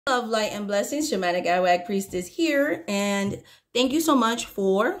Love, light, and blessings. Shamanic Arawak Priestess here, and thank you so much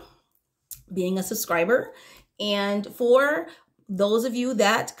for being a subscriber, and for those of you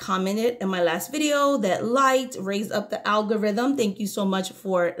that commented in my last video, that liked, raised up the algorithm. Thank you so much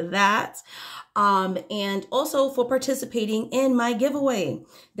for that. And also for participating in my giveaway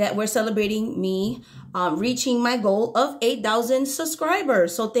that we're celebrating me reaching my goal of 8,000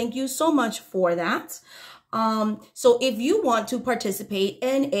 subscribers. So thank you so much for that. So if you want to participate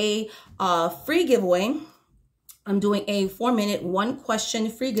in a free giveaway, I'm doing a 4-minute, 1-question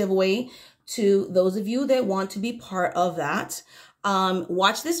free giveaway to those of you that want to be part of that.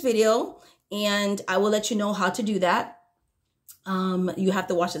 Watch this video and I will let you know how to do that. You have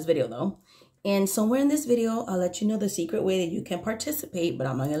to watch this video though. And somewhere in this video, I'll let you know the secret way that you can participate, but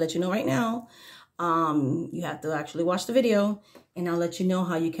I'm not gonna let you know right now. You have to actually watch the video and I'll let you know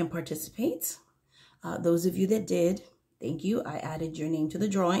how you can participate. Those of you that did, thank you. I added your name to the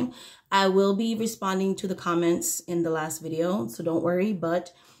drawing. I will be responding to the comments in the last video, so don't worry,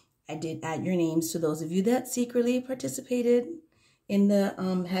 but I did add your names to those of you that secretly participated in the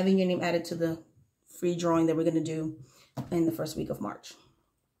having your name added to the free drawing that we're going to do in the first week of March.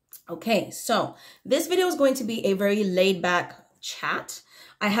 Okay, so this video is going to be a very laid back chat.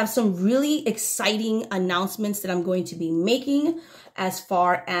 I have some really exciting announcements that I'm going to be making as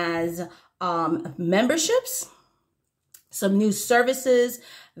far as memberships, some new services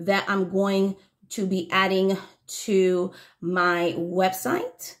that I'm going to be adding to my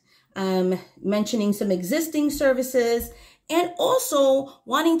website, mentioning some existing services, and also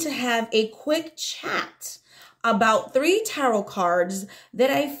wanting to have a quick chat about 3 tarot cards that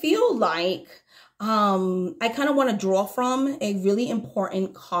I feel like I kind of want to draw from a really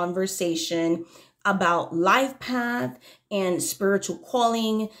important conversation about life path and spiritual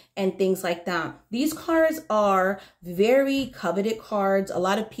calling and things like that. These cards are very coveted cards. A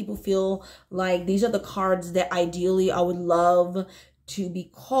lot of people feel like these are the cards that ideally I would love to be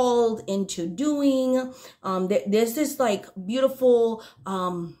called into doing. There's this like beautiful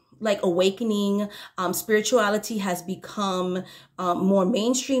like awakening. Spirituality has become more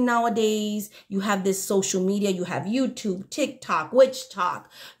mainstream nowadays. You have this social media, you have YouTube, TikTok, Witch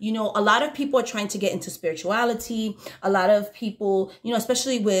Talk. You know, a lot of people are trying to get into spirituality. A lot of people, you know,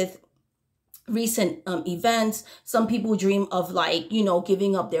 especially with recent events, some people dream of like, you know,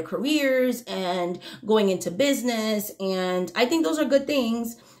 giving up their careers and going into business. And I think those are good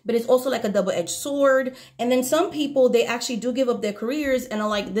things, but it's also like a double-edged sword. And then some people, they actually do give up their careers and are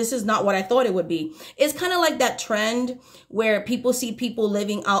like, this is not what I thought it would be. It's kind of like that trend where people see people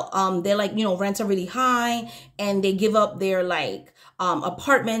living out, they're like, you know, rents are really high and they give up their like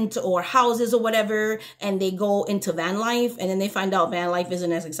apartment or houses or whatever, and they go into van life, and then they find out van life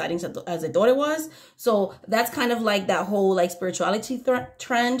isn't as exciting as they thought it was. So that's kind of like that whole like spirituality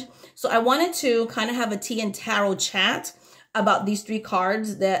trend. So I wanted to kind of have a tea and tarot chat about these 3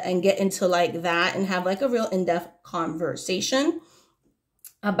 cards that, and get into like that and have like a real in-depth conversation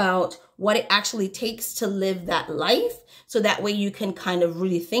about what it actually takes to live that life. So that way you can kind of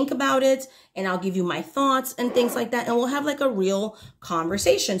really think about it, and I'll give you my thoughts and things like that. And we'll have like a real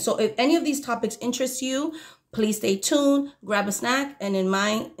conversation. So if any of these topics interest you, please stay tuned, grab a snack. And in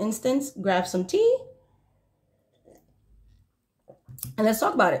my instance, grab some tea and let's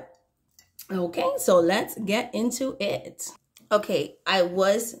talk about it. Okay, so let's get into it. Okay,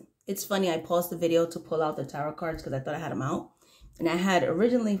 it's funny, I paused the video to pull out the tarot cards because I thought I had them out. And I had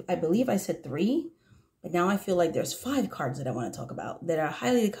originally, I believe I said 3, but now I feel like there's 5 cards that I want to talk about that are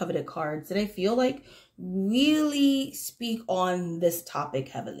highly coveted cards that I feel like really speak on this topic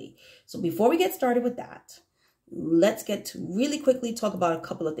heavily. So before we get started with that, let's get to really quickly talk about a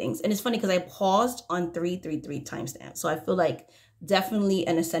couple of things. And it's funny because I paused on 333 timestamp. So I feel like definitely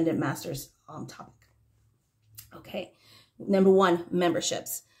an Ascended Masters topic. Okay, number 1,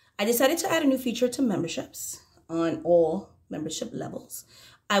 memberships. I decided to add a new feature to memberships on all membership levels.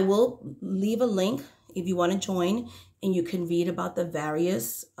 I will leave a link if you want to join, and you can read about the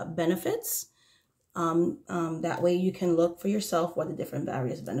various benefits. That way you can look for yourself what the different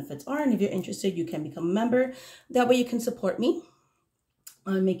various benefits are. And if you're interested, you can become a member. That way you can support me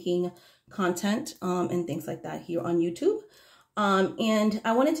on making content and things like that here on YouTube. And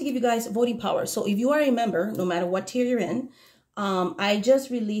I wanted to give you guys voting power. So if you are a member, no matter what tier you're in, I just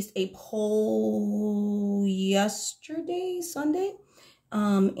released a poll yesterday, Sunday,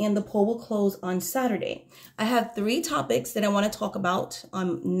 and the poll will close on Saturday. I have 3 topics that I want to talk about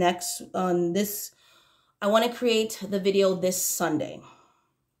next on this. I want to create the video this Sunday.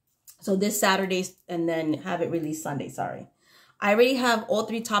 So this Saturday, and then have it released Sunday, sorry. I already have all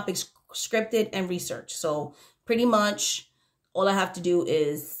 3 topics scripted and researched. So pretty much all I have to do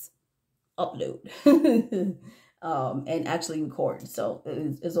is upload and actually record. So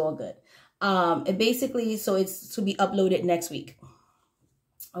it's all good. And basically, so it's to be uploaded next week.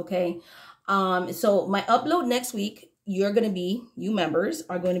 Okay. So my upload next week, you members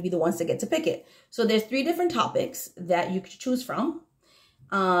are going to be the ones that get to pick it. So there's 3 different topics that you could choose from.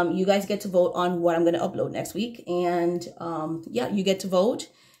 You guys get to vote on what I'm going to upload next week. And yeah, you get to vote.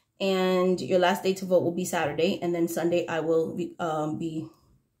 And your last day to vote will be Saturday. And then Sunday, I will be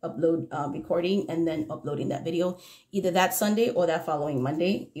recording and then uploading that video. Either that Sunday or that following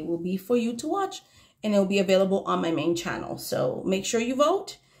Monday. It will be for you to watch. And it will be available on my main channel. So make sure you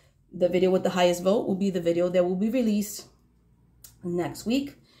vote. The video with the highest vote will be the video that will be released next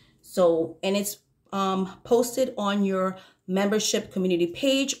week. So, and it's posted on your membership community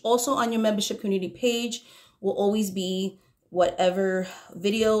page. Also on your membership community page will always be whatever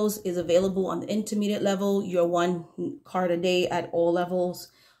videos is available on the intermediate level, your 1 card a day at all levels,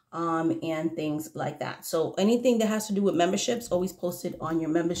 and things like that. So anything that has to do with memberships, always posted on your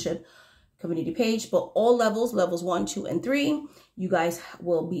membership community page. But all levels 1, 2, and 3, you guys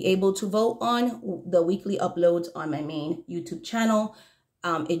will be able to vote on the weekly uploads on my main YouTube channel.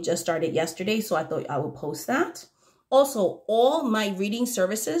 It just started yesterday, so I thought I would post that. Also, all my reading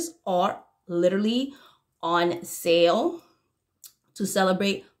services are literally on sale to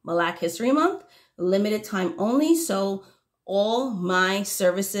celebrate Black History Month, limited time only. So all my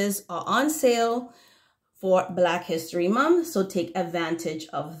services are on sale for Black History Month. So take advantage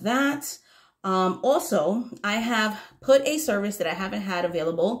of that. Also, I have put a service that I haven't had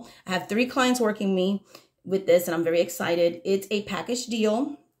available. I have 3 clients working me with this, and I'm very excited. It's a package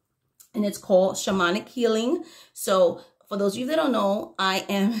deal, and it's called Shamanic Healing. So for those of you that don't know, I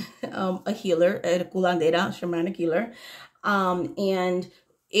am a healer, a curandera, shamanic healer. And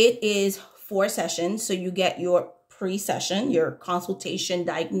it is 4 sessions. So you get your pre-session, your consultation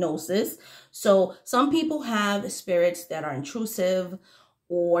diagnosis. So some people have spirits that are intrusive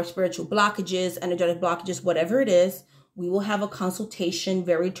or spiritual blockages, energetic blockages, whatever it is. We will have a consultation,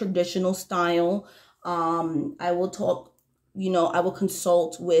 very traditional style. I will talk, I will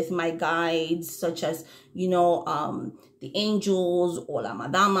consult with my guides, such as, the angels or la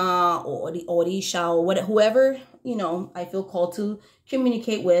madama or the orisha or whatever, whoever, I feel called to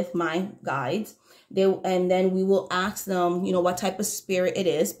communicate with my guides. And then we will ask them, what type of spirit it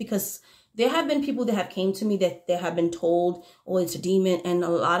is, because there have been people that have came to me that they have been told, oh, it's a demon. And a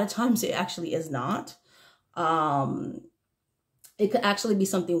lot of times it actually is not. It could actually be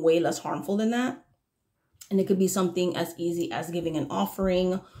something way less harmful than that. And it could be something as easy as giving an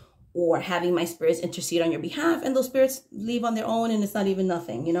offering or having my spirits intercede on your behalf. And those spirits leave on their own and it's not even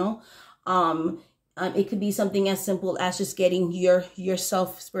nothing, It could be something as simple as just getting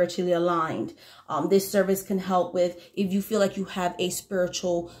yourself spiritually aligned. This service can help with if you feel like you have a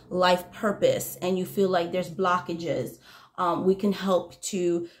spiritual life purpose and you feel like there's blockages. We can help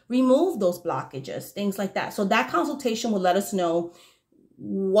to remove those blockages, things like that. So that consultation will let us know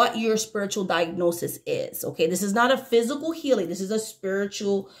what your spiritual diagnosis is. Okay, this is not a physical healing. This is a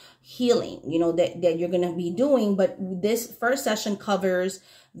spiritual healing, that you're going to be doing. But this first session covers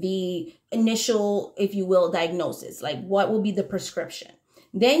the initial, if you will, diagnosis, like what will be the prescription.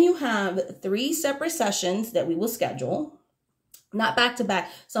 Then you have 3 separate sessions that we will schedule, not back to back.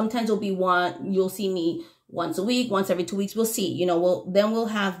 Sometimes it'll be one, you'll see me once a week, once every 2 weeks, we'll see, then we'll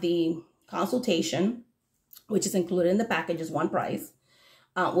have the consultation, which is included in the package, is one price.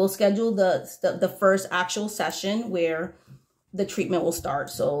 We'll schedule the first actual session where the treatment will start.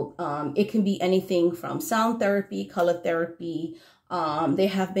 So it can be anything from sound therapy, color therapy. There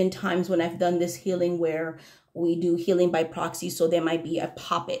have been times when I've done this healing where we do healing by proxy. So there might be a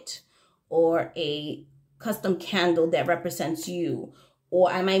puppet or a custom candle that represents you.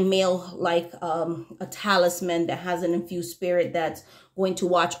 Or I might mail like a talisman that has an infused spirit that's going to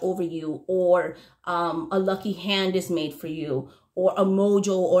watch over you. Or a lucky hand is made for you. Or a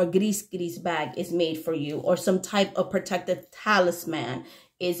mojo or gris bag is made for you. Or some type of protective talisman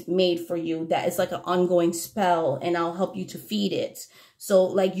is made for you that is like an ongoing spell, and I'll help you to feed it. So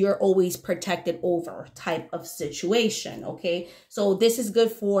like you're always protected over type of situation. Okay, so this is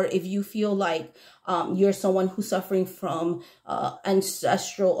good for if you feel like you're someone who's suffering from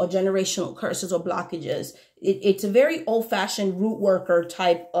ancestral or generational curses or blockages. It's a very old-fashioned root worker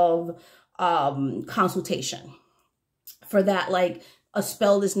type of consultation. For that, like a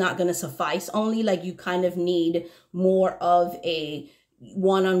spell is not going to suffice. Only like you kind of need more of a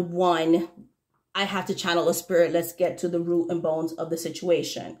one-on-one, I have to channel a spirit. Let's get to the root and bones of the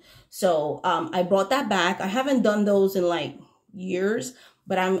situation. So I brought that back. I haven't done those in like years,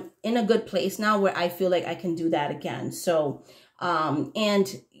 but I'm in a good place now where I feel like I can do that again. So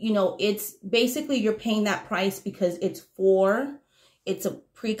And, you know, it's basically you're paying that price because it's a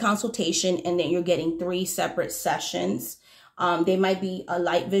pre-consultation, and then you're getting 3 separate sessions. They might be a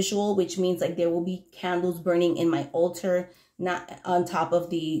light visual, which means like there will be candles burning in my altar, not on top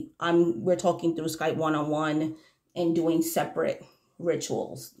of we're talking through Skype one-on-one and doing separate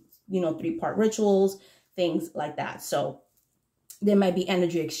rituals, you know, 3-part rituals, things like that. So there might be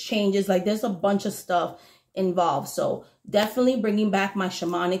energy exchanges, like there's a bunch of stuff involved. So definitely bringing back my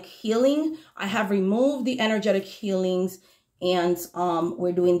shamanic healing. I have removed the energetic healings, and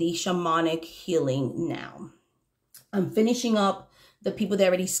we're doing the shamanic healing now. I'm finishing up the people that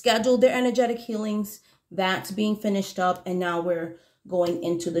already scheduled their energetic healings. That's being finished up, and now we're going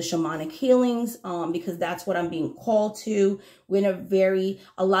into the shamanic healings because that's what I'm being called to. We're in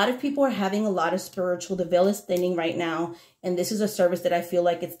a lot of people are having a lot of spiritual, the veil is thinning right now, and this is a service that I feel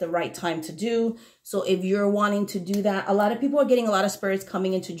like it's the right time to do. So if you're wanting to do that, a lot of people are getting a lot of spirits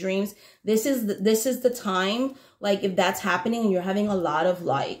coming into dreams. This is the time, like if that's happening and you're having a lot of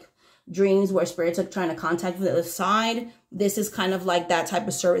like dreams where spirits are trying to contact you from the other side, this is kind of like that type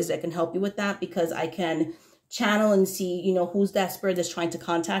of service that can help you with that, because I can channel and see, you know, who's that spirit that's trying to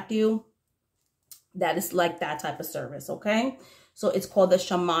contact you. That is like that type of service, okay? So it's called the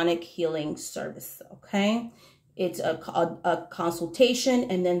shamanic healing service, okay? It's a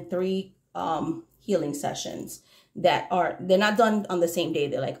consultation and then 3 healing sessions they're not done on the same day.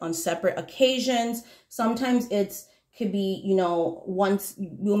 They're like on separate occasions. Sometimes could be, you know,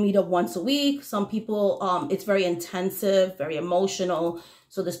 we'll meet up once a week. Some people, it's very intensive, very emotional.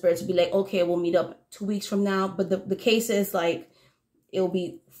 So the spirits will be like, okay, we'll meet up 2 weeks from now. But the case is like, it'll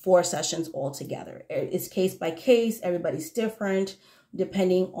be 4 sessions altogether. It's case by case. Everybody's different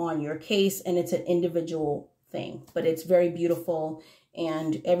depending on your case, and it's an individual thing, but it's very beautiful.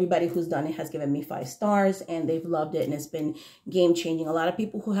 And everybody who's done it has given me 5 stars, and they've loved it, and it's been game changing. A lot of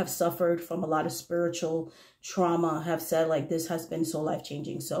people who have suffered from a lot of spiritual trauma have said like this has been so life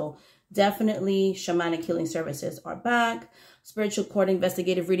changing. So definitely shamanic healing services are back. Spiritual court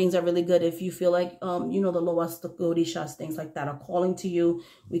investigative readings are really good if you feel like you know, the Loas, the Orishas, things like that are calling to you.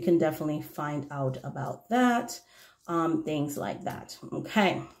 We can definitely find out about that, things like that.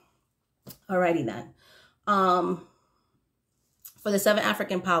 Okay, alrighty then. For the 7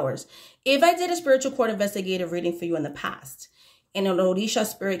 African powers, if I did a spiritual court investigative reading for you in the past and an Orisha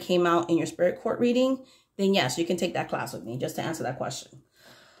spirit came out in your spirit court reading, then yes, you can take that class with me, just to answer that question.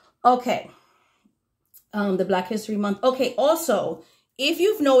 Okay. The Black History Month. Okay. Also, if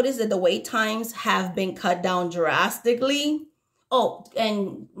you've noticed that the wait times have been cut down drastically. Oh,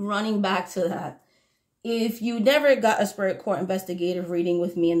 and running back to that, if you never got a spirit court investigative reading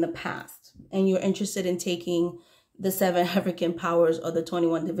with me in the past and you're interested in taking the 7 African powers or the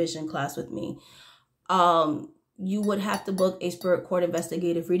 21 division class with me, you would have to book a spirit court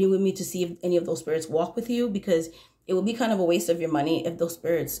investigative reading with me to see if any of those spirits walk with you, because it would be kind of a waste of your money if those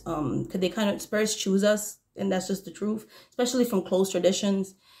spirits, spirits choose us, and that's just the truth, especially from close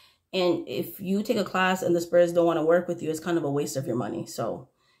traditions. And if you take a class and the spirits don't want to work with you, it's kind of a waste of your money. So,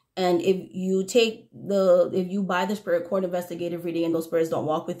 and if you buy the spirit court investigative reading and those spirits don't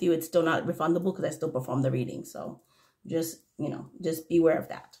walk with you, it's still not refundable because I still perform the reading. So just, you know, just beware of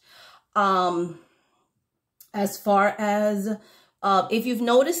that. As far as, if you've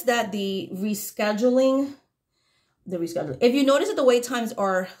noticed that if you notice that the wait times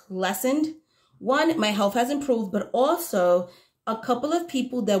are lessened, one, my health has improved, but also a couple of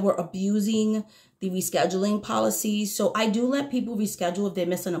people that were abusing the rescheduling policies. So I do let people reschedule if they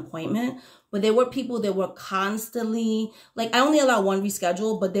miss an appointment, but there were people that were constantly, like, I only allow 1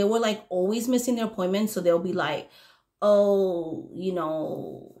 reschedule, but they were like always missing their appointments. So they'll be like, oh, you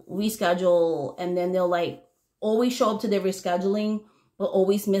know, reschedule. And then they'll like always show up to their rescheduling, but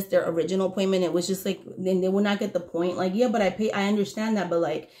always miss their original appointment. It was just like, then they will not get the point. Like, yeah, but I understand that. But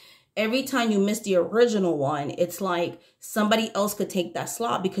like, every time you miss the original one, it's like somebody else could take that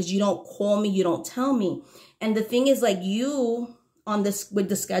slot because you don't call me, you don't tell me. And the thing is, like, you on this with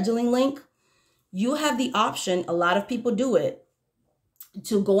the scheduling link, you have the option, a lot of people do it,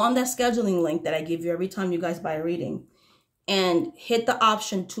 to go on that scheduling link that I give you every time you guys buy a reading and hit the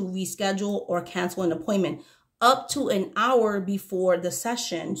option to reschedule or cancel an appointment up to an hour before the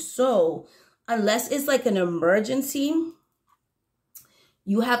session. So unless it's like an emergency,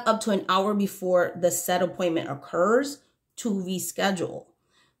 you have up to an hour before the set appointment occurs to reschedule.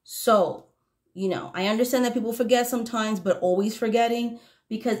 So, you know, I understand that people forget sometimes, but always forgetting,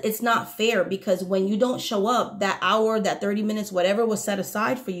 because it's not fair, because when you don't show up, that hour, that 30 minutes, whatever was set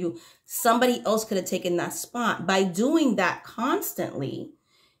aside for you, somebody else could have taken that spot. By doing that constantly,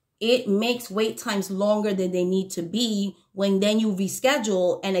 it makes wait times longer than they need to be when then you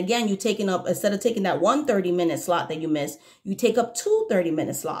reschedule, and again, you taking up, instead of taking that 1 30-minute slot that you missed, you take up 2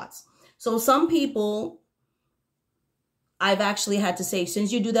 30-minute slots. So some people, I've actually had to say,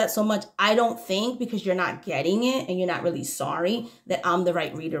 since you do that so much, I don't think, because you're not getting it and you're not really sorry, that I'm the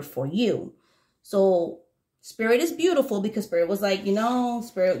right reader for you. So Spirit is beautiful, because Spirit was like, you know,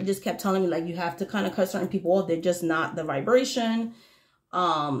 Spirit just kept telling me, like, you have to kind of cut certain people off. They're just not the vibration.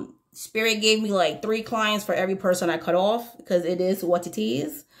 Spirit gave me like 3 clients for every person I cut off, because it is what it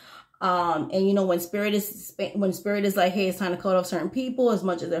is. And you know, when Spirit is like, hey, it's time to cut off certain people, as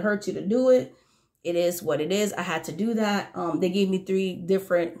much as it hurts you to do it, it is what it is. I had to do that. They gave me 3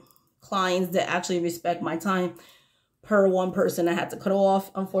 different clients that actually respect my time per one person I had to cut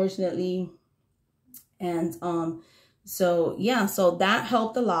off, unfortunately. And so yeah, so that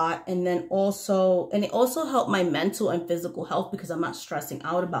helped a lot. And then also, and it also helped my mental and physical health, because I'm not stressing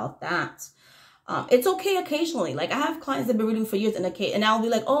out about that. It's okay occasionally. Like, I have clients that have been reading for years, and I'll be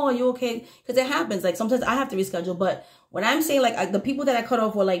like, oh, are you okay? Because it happens. Like, sometimes I have to reschedule. But when I'm saying, like, the people that I cut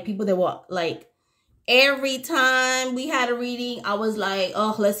off were like people that were like, every time we had a reading, I was like,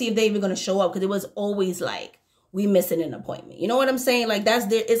 oh, let's see if they're even going to show up. Because it was always like, we missing an appointment. You know what I'm saying? Like,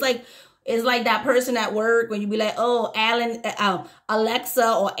 it's like that person at work when you be like, oh,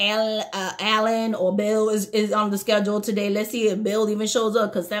 Alexa or Alan or Bill is on the schedule today. Let's see if Bill even shows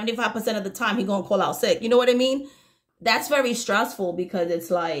up, because 75% of the time he gonna call out sick. You know what I mean? That's very stressful, because it's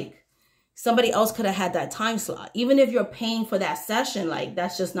like somebody else could have had that time slot. Even if you're paying for that session, like,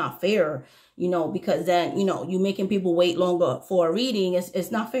 that's just not fair, you know, because then, you know, you making people wait longer for a reading.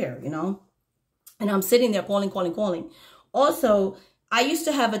 It's not fair, you know? And I'm sitting there calling. Also, I used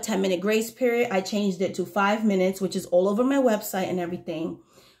to have a 10-minute grace period. I changed it to 5 minutes, which is all over my website and everything.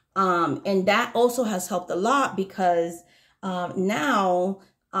 And that also has helped a lot, because now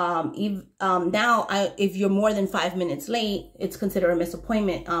if you're more than 5 minutes late, it's considered a missed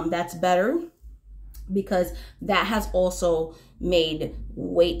appointment. That's better, because that has also made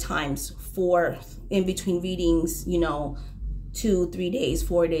wait times for in between readings, you know, 2, 3 days,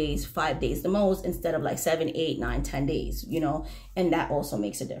 4 days, 5 days the most, instead of like 7, 8, 9, 10 days, you know, and that also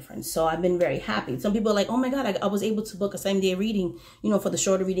makes a difference. So I've been very happy. Some people are like, oh my God, I was able to book a same-day reading, you know, for the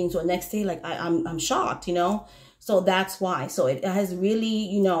shorter readings, or next day. Like, I'm shocked, you know. So that's why. So it has really,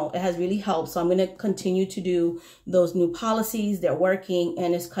 you know, it has really helped. So I'm going to continue to do those new policies. They're working,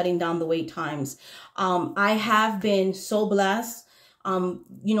 and it's cutting down the wait times. I have been so blessed.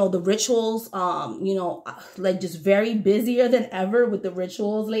 You know, the rituals, you know, like, just very busier than ever with the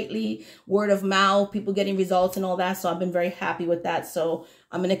rituals lately, word of mouth, people getting results and all that. So I've been very happy with that. So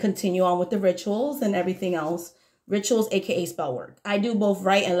I'm going to continue on with the rituals and everything else. Rituals, aka spell work. I do both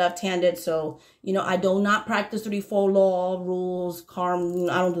right and left-handed. So, you know, I do not practice 3-4 law, rules,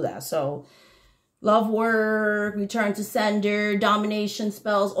 karma. I don't do that. So love work, return to sender, domination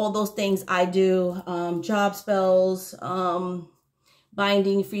spells, all those things I do. Job spells,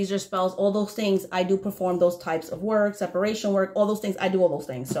 binding, freezer spells, all those things. I do perform those types of work, separation work, all those things. I do all those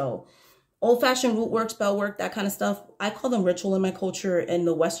things. So old-fashioned root work, spell work, that kind of stuff, I call them ritual in my culture. In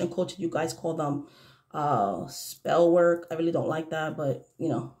the Western culture, you guys call them spell work. I really don't like that, but you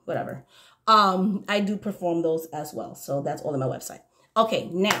know, whatever. I do perform those as well. So that's all on my website. Okay,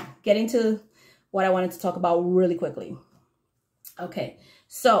 now getting to what I wanted to talk about really quickly. Okay,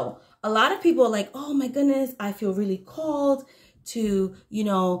 so a lot of people are like, oh my goodness, I feel really called to, you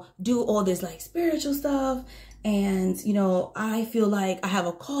know, do all this like spiritual stuff. And, you know, I feel like I have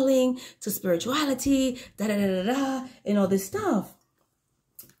a calling to spirituality, and all this stuff.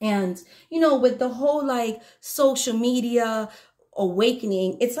 And, you know, with the whole like social media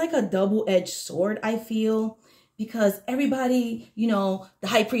awakening, it's like a double-edged sword, I feel, because everybody, you know, the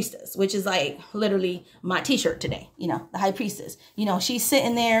high priestess, which is like literally my t-shirt today, you know, the high priestess, you know, she's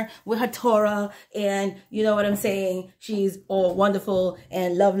sitting there with her Torah, and you know what I'm saying? She's all wonderful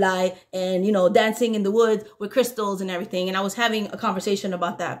and love light, and, you know, dancing in the woods with crystals and everything. And I was having a conversation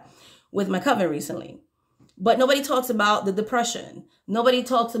about that with my coven recently. But nobody talks about the depression. Nobody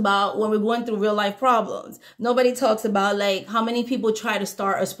talks about when we're going through real life problems. Nobody talks about like how many people try to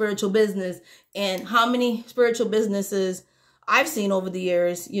start a spiritual business, and how many spiritual businesses I've seen over the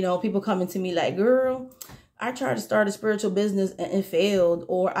years. You know, people coming to me like, girl, I tried to start a spiritual business and it failed.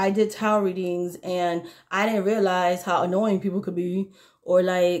 Or I did tarot readings and I didn't realize how annoying people could be. Or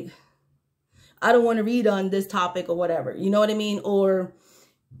like, I don't want to read on this topic or whatever. You know what I mean? Or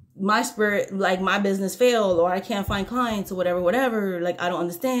my spirit, like my business failed, or I can't find clients or whatever, like I don't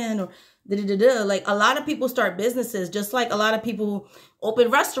understand, or like a lot of people start businesses, just like a lot of people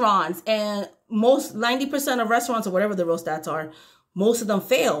open restaurants, and most 90% of restaurants, or whatever the real stats are, most of them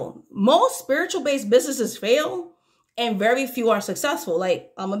fail. Most spiritual based businesses fail, and very few are successful.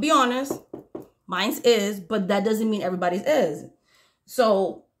 Like, I'm gonna be honest, mine's is, but that doesn't mean everybody's is.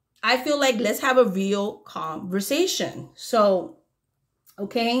 So I feel like let's have a real conversation. So,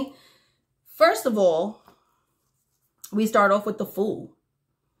 okay, first of all, we start off with the fool.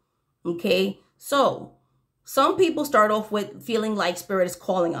 Okay, so some people start off with feeling like spirit is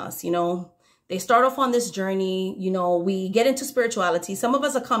calling us, you know. They start off on this journey, you know, we get into spirituality. Some of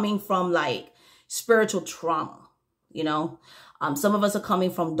us are coming from like spiritual trauma, you know. Some of us are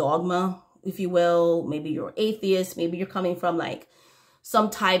coming from dogma, if you will. Maybe you're atheist. Maybe you're coming from like some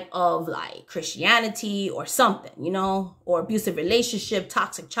type of like Christianity or something, you know, or abusive relationship,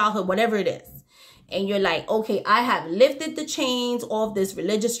 toxic childhood, whatever it is. And you're like, okay, I have lifted the chains of this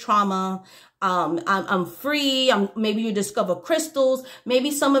religious trauma. I'm free. Maybe you discover crystals. Maybe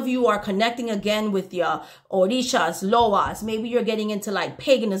some of you are connecting again with your orishas, loas. Maybe you're getting into like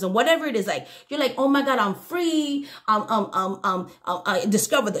paganism, whatever it is. Like, you're like, oh my God, I'm free. I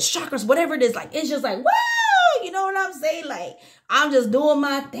discover the chakras, whatever it is. Like, it's just like, woo! You know what I'm saying? Like, I'm just doing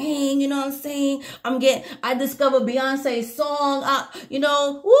my thing. You know what I'm saying? I discovered Beyonce's song, you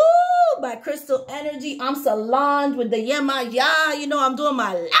know, woo, by Crystal Energy. I'm Solange with the Yemaya. You know, I'm doing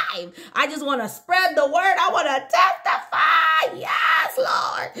my live. I just want to spread the word. I want to testify. Yes,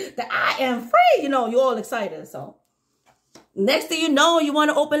 Lord, that I am free. You know, you're all excited. So next thing you know, you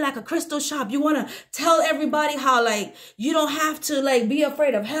want to open like a crystal shop. You want to tell everybody how like you don't have to like be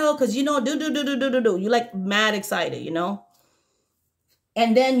afraid of hell because you know, do. You're like mad excited, you know?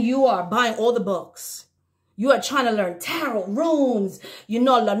 And then you are buying all the books. You are trying to learn tarot, runes, you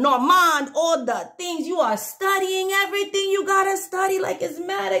know, Lenormand, all the things. You are studying everything you got to study. Like, it's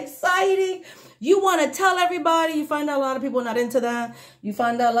mad exciting. You want to tell everybody. You find out a lot of people are not into that. You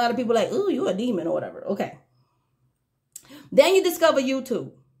find out a lot of people like, ooh, you a demon or whatever. Okay. Then you discover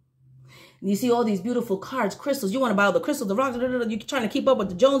YouTube. You see all these beautiful cards, crystals. You want to buy all the crystals, the rocks. You're trying to keep up with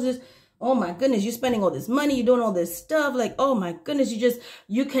the Joneses. Oh my goodness, you're spending all this money. You're doing all this stuff. Like, oh my goodness,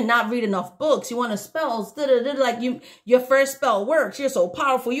 you cannot read enough books. You want to spell, like your first spell works. You're so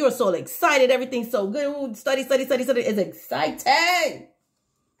powerful. You're so excited. Everything's so good. Ooh, study. It's exciting.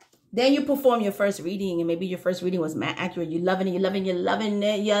 Then you perform your first reading, and maybe your first reading was mad accurate. You're loving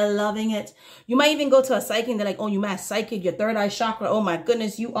it. You might even go to a psychic, and they're like, oh, you mad psychic, your third eye chakra. Oh my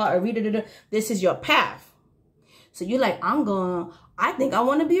goodness, you are a reader. This is your path. So you're like, I think I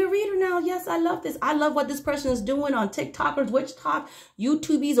want to be a reader now. Yes, I love this. I love what this person is doing on TikTokers, WitchTok,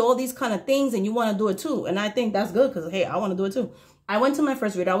 YouTubies, all these kind of things. And you want to do it too. And I think that's good because, hey, I want to do it too. I went to my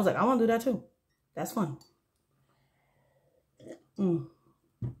first reader. I was like, I want to do that too. That's fun.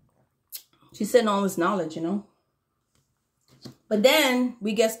 She's sitting on this knowledge, you know. But then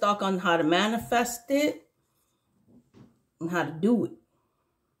we get stuck on how to manifest it and how to do it.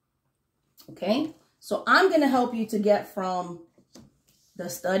 Okay? So I'm going to help you to get from the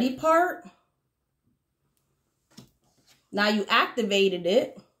study part. Now you activated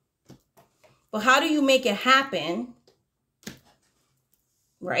it. But how do you make it happen?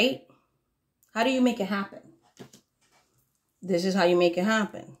 Right? How do you make it happen? This is how you make it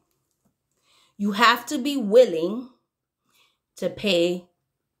happen. You have to be willing to pay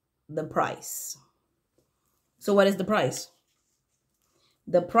the price. So what is the price?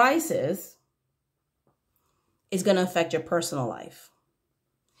 The price is going to affect your personal life.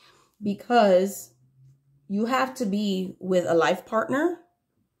 Because you have to be with a life partner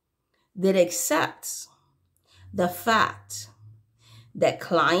that accepts the fact that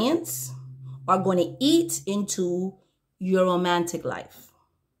clients are going to eat into your romantic life.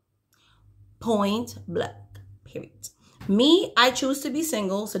 Point blank, period. Me, I choose to be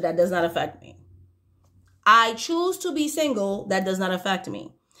single, so that does not affect me. I choose to be single, that does not affect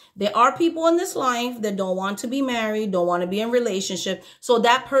me. There are people in this life that don't want to be married, don't want to be in a relationship, so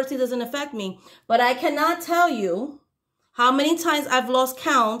that person doesn't affect me. But I cannot tell you how many times I've lost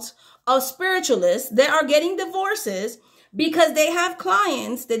count of spiritualists that are getting divorces because they have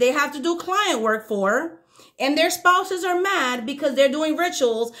clients that they have to do client work for. And their spouses are mad because they're doing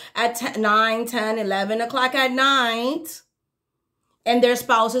rituals at 9, 10, 11 o'clock at night. And their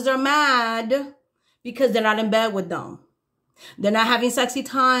spouses are mad because they're not in bed with them. They're not having sexy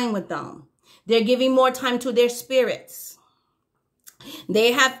time with them. They're giving more time to their spirits.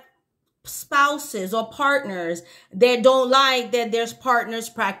 They have spouses or partners that don't like that their partners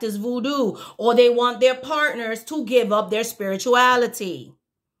practice voodoo, or they want their partners to give up their spirituality.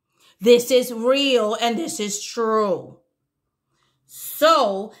 This is real and this is true.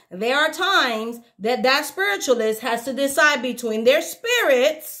 So there are times that that spiritualist has to decide between their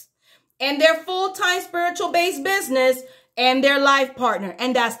spirits and their full-time spiritual-based business and their life partner.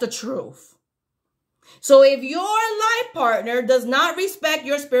 And that's the truth. So if your life partner does not respect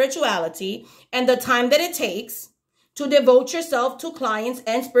your spirituality and the time that it takes to devote yourself to clients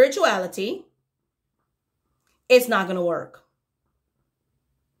and spirituality, it's not going to work.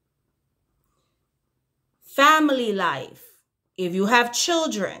 Family life. If you have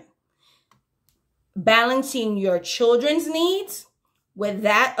children, balancing your children's needs with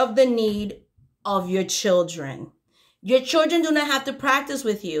that of the need of your children. Your children do not have to practice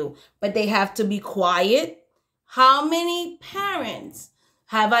with you, but they have to be quiet. How many parents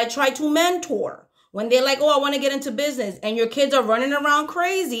have I tried to mentor when they're like, oh, I want to get into business, and your kids are running around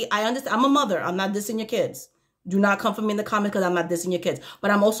crazy? I understand. I'm a mother. I'm not dissing your kids. Do not come for me in the comments because I'm not dissing your kids.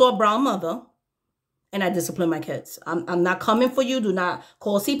 But I'm also a brown mother, and I discipline my kids. I'm not coming for you. Do not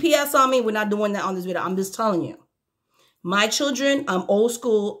call CPS on me. We're not doing that on this video. I'm just telling you. My children, I'm old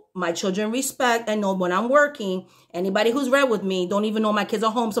school. My children respect and know when I'm working. Anybody who's read with me don't even know my kids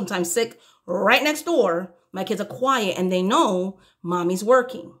are home, sometimes sick, right next door. My kids are quiet and they know mommy's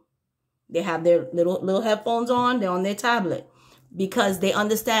working. They have their little headphones on. They're on their tablet because they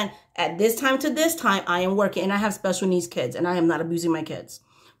understand at this time to this time, I am working, and I have special needs kids and I am not abusing my kids.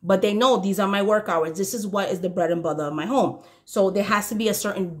 But they know these are my work hours. This is what is the bread and butter of my home. So there has to be a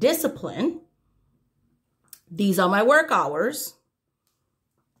certain discipline. These are my work hours.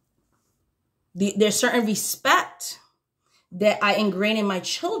 There's certain respect that I ingrain in my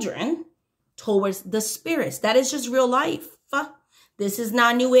children towards the spirits. That is just real life. This is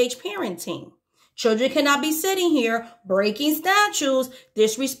not new age parenting. Children cannot be sitting here breaking statues,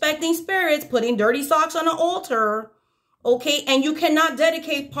 disrespecting spirits, putting dirty socks on the altar. Okay, and you cannot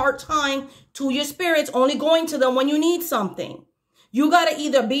dedicate part-time to your spirits, only going to them when you need something. You got to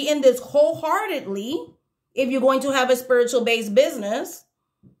either be in this wholeheartedly if you're going to have a spiritual-based business,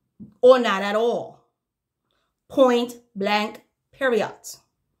 or not at all. Point blank, period.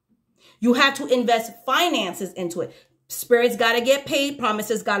 You have to invest finances into it. Spirits got to get paid,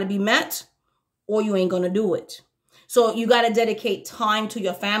 promises got to be met, or you ain't going to do it. So you got to dedicate time to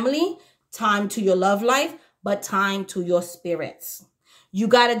your family, time to your love life, but time to your spirits. You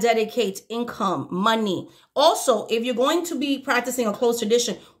got to dedicate income, money. Also, if you're going to be practicing a closed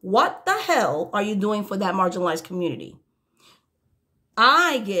tradition, what the hell are you doing for that marginalized community?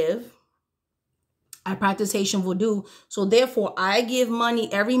 I practice Haitian Voodoo, so therefore I give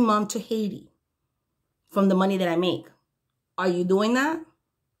money every month to Haiti from the money that I make. Are you doing that?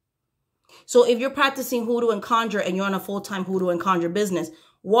 So if you're practicing Hoodoo and Conjure and you're on a full-time Hoodoo and Conjure business,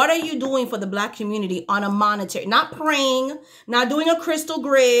 what are you doing for the Black community on a monetary, not praying, not doing a crystal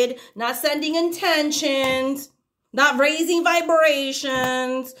grid, not sending intentions, not raising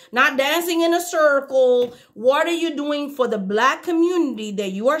vibrations, not dancing in a circle? What are you doing for the Black community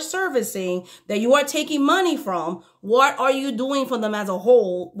that you are servicing, that you are taking money from? What are you doing for them as a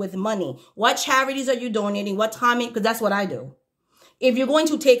whole with money? What charities are you donating? What timing? Because that's what I do. If you're going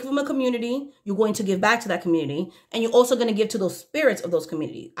to take from a community, you're going to give back to that community. And you're also going to give to those spirits of those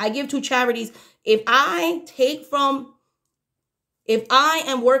communities. I give to charities. If I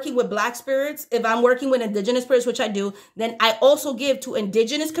am working with Black spirits, if I'm working with indigenous spirits, which I do, then I also give to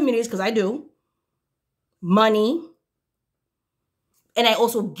indigenous communities, because I do, money. And I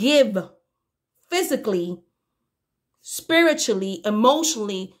also give physically, spiritually,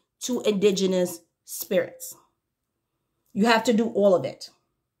 emotionally to indigenous spirits. You have to do all of it.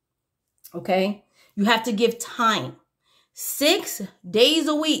 Okay? You have to give time. 6 days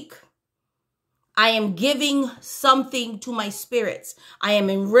a week, I am giving something to my spirits. I am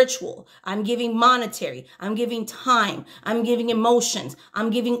in ritual. I'm giving monetary. I'm giving time. I'm giving emotions. I'm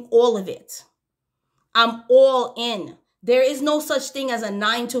giving all of it. I'm all in. There is no such thing as a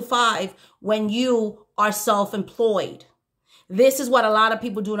 9-to-5 when you are self-employed. This is what a lot of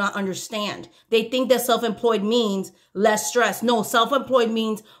people do not understand. They think that self-employed means less stress. No, self-employed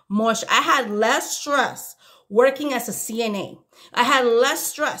means more. I had less stress working as a CNA. I had less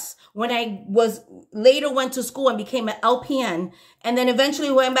stress when I later went to school and became an LPN, and then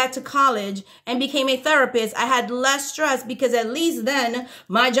eventually went back to college and became a therapist. I had less stress because at least then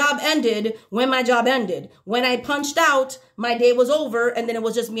my job ended when my job ended. When I punched out, my day was over, and then it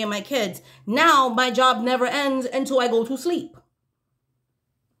was just me and my kids. Now my job never ends until I go to sleep.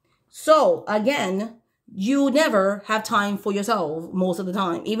 So again, you never have time for yourself most of the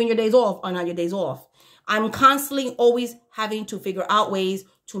time. Even your days off are not your days off. I'm constantly always having to figure out ways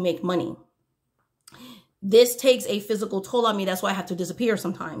to make money. This takes a physical toll on me. That's why I have to disappear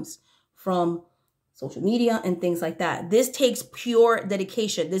sometimes from social media and things like that. This takes pure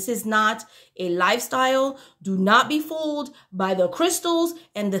dedication. This is not a lifestyle. Do not be fooled by the crystals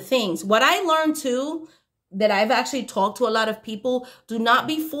and the things. What I learned too, that I've actually talked to a lot of people. Do not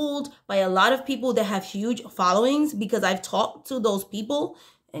be fooled by a lot of people that have huge followings, because I've talked to those people,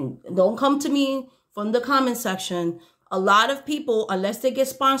 and don't come to me from the comment section. A lot of people, unless they get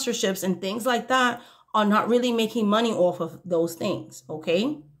sponsorships and things like that, are not really making money off of those things,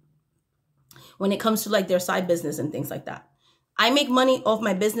 okay? When it comes to like their side business and things like that. I make money off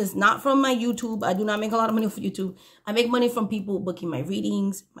my business, not from my YouTube. I do not make a lot of money off YouTube. I make money from people booking my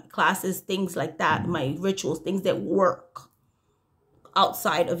readings, my classes, things like that, my rituals, things that work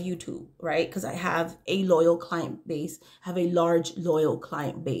outside of YouTube, right? Because I have a loyal client base, have a large loyal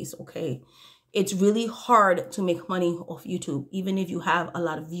client base, okay? It's really hard to make money off YouTube, even if you have a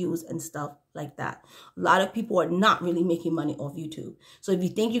lot of views and stuff like that. A lot of people are not really making money off YouTube. So if you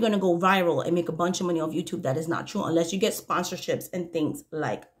think you're going to go viral and make a bunch of money off YouTube, that is not true unless you get sponsorships and things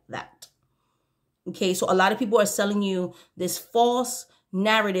like that. Okay, so a lot of people are selling you this false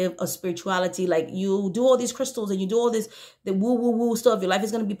narrative of spirituality, like you do all these crystals and you do all this, the woo stuff, your life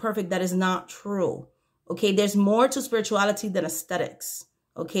is going to be perfect. That is not true. Okay, there's more to spirituality than aesthetics.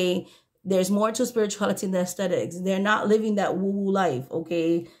 Okay, there's more to spirituality than aesthetics. They're not living that woo-woo life,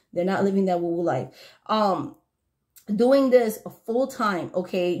 okay? They're not living that woo-woo life. Doing this full time,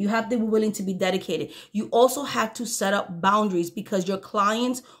 okay? You have to be willing to be dedicated. You also have to set up boundaries, because your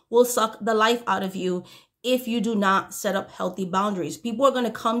clients will suck the life out of you if you do not set up healthy boundaries. People are going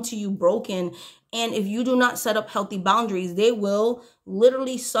to come to you broken, and if you do not set up healthy boundaries, they will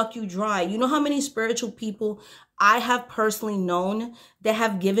literally suck you dry. You know how many spiritual people I have personally known that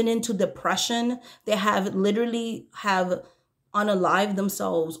have given into depression, that have literally have unalived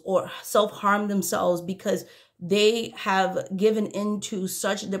themselves or self-harmed themselves because they have given into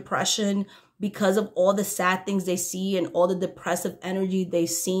such depression because of all the sad things they see and all the depressive energy they've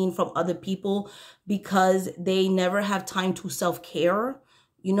seen from other people, because they never have time to self-care.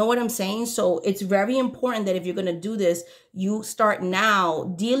 You know what I'm saying? So it's very important that if you're going to do this, you start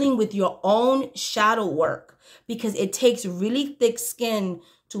now dealing with your own shadow work, because it takes really thick skin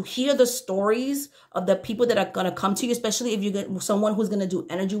to hear the stories of the people that are going to come to you, especially if you get someone who's going to do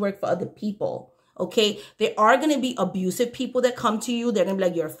energy work for other people. Okay, there are going to be abusive people that come to you. They're going to be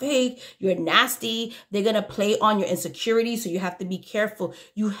like, you're fake, you're nasty. They're going to play on your insecurities. So you have to be careful.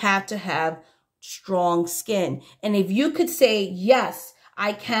 You have to have strong skin. And if you could say, yes,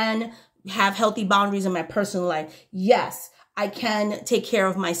 I can have healthy boundaries in my personal life. Yes, I can take care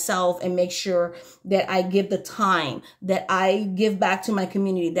of myself and make sure that I give the time, that I give back to my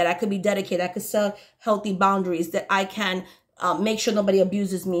community, that I could be dedicated, I could set healthy boundaries, that I can make sure nobody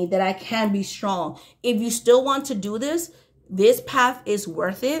abuses me, that I can be strong. If you still want to do this, this path is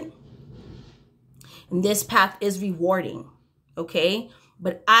worth it. And this path is rewarding, okay?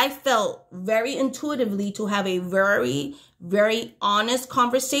 But I felt very intuitively to have a very, very honest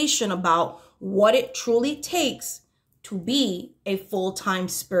conversation about what it truly takes to be a full-time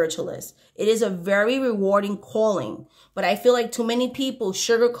spiritualist. It is a very rewarding calling, but I feel like too many people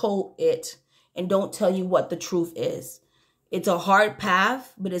sugarcoat it and don't tell you what the truth is. It's a hard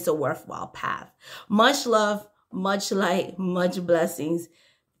path, but it's a worthwhile path. Much love, much light, much blessings.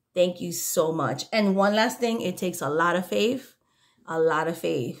 Thank you so much. And one last thing, it takes a lot of faith,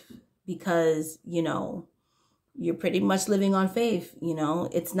 because, you know, you're pretty much living on faith. You know,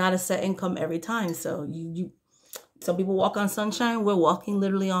 it's not a set income every time. So some people walk on sunshine. We're walking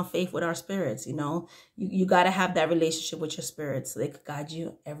literally on faith with our spirits. You know, you got to have that relationship with your spirits so they could guide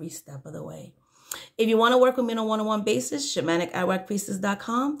you every step of the way. If you want to work with me on a one-on-one basis,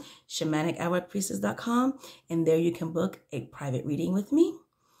 shamanic@workpriestess.com, shamanic@workpriestess.com, and there you can book a private reading with me.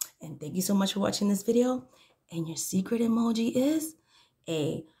 And thank you so much for watching this video. And your secret emoji is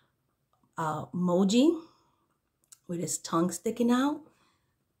a emoji with his tongue sticking out.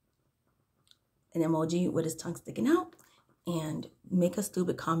 An emoji with his tongue sticking out. And make a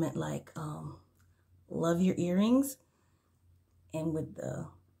stupid comment like, love your earrings. And with the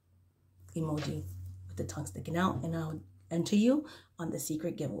emoji with the tongue sticking out. And I'll enter you on the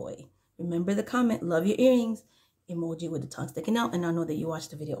secret giveaway. Remember the comment, love your earrings, emoji with the tongue sticking out. And I'll know that you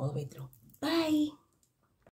watched the video all the way through. Bye.